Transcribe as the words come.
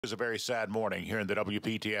It was a very sad morning here in the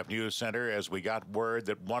WPTF News Center as we got word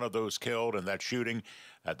that one of those killed in that shooting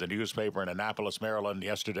at the newspaper in Annapolis, Maryland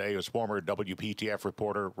yesterday was former WPTF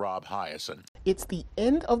reporter Rob Hyacin. It's the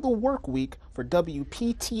end of the work week for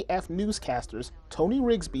WPTF newscasters Tony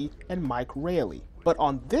Rigsby and Mike Raleigh. But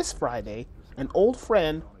on this Friday, an old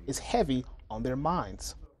friend is heavy on their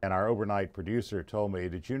minds. And our overnight producer told me,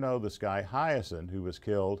 did you know this guy Hyacin who was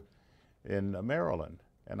killed in Maryland?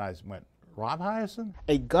 And I went, Rob Hyacin?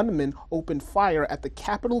 A gunman opened fire at the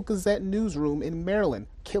Capital Gazette newsroom in Maryland,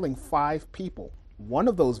 killing 5 people. One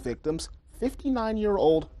of those victims,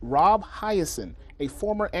 59-year-old Rob Hyacin, a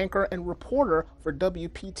former anchor and reporter for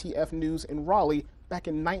WPTF News in Raleigh back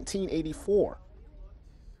in 1984.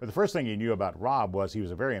 But the first thing you knew about Rob was he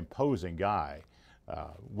was a very imposing guy,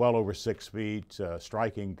 well over 6 feet,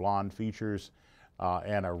 striking blonde features,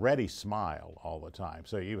 and a ready smile all the time.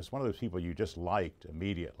 So he was one of those people you just liked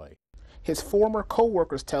immediately. His former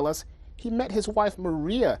co-workers tell us he met his wife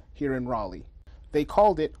Maria here in Raleigh. They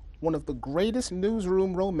called it one of the greatest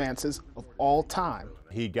newsroom romances of all time.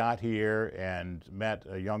 He got here and met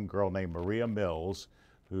a young girl named Maria Mills,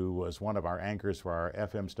 who was one of our anchors for our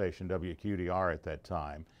FM station WQDR at that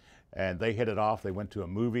time. And they hit it off. They went to a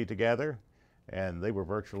movie together, and they were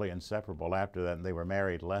virtually inseparable after that, and they were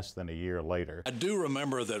married less than a year later. I do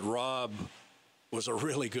remember that Rob was a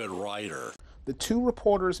really good writer. The two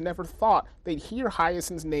reporters never thought they'd hear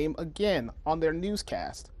Hyacin's name again on their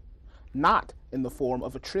newscast, not in the form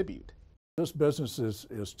of a tribute. This business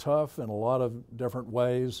is tough in a lot of different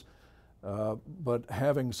ways, but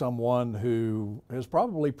having someone who has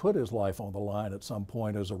probably put his life on the line at some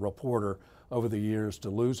point as a reporter over the years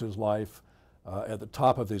to lose his life at the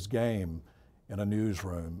top of his game in a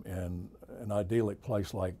newsroom in an idyllic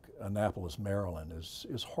place like Annapolis, Maryland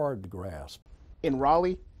is hard to grasp. In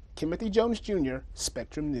Raleigh, Timothy Jones Jr.,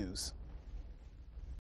 Spectrum News.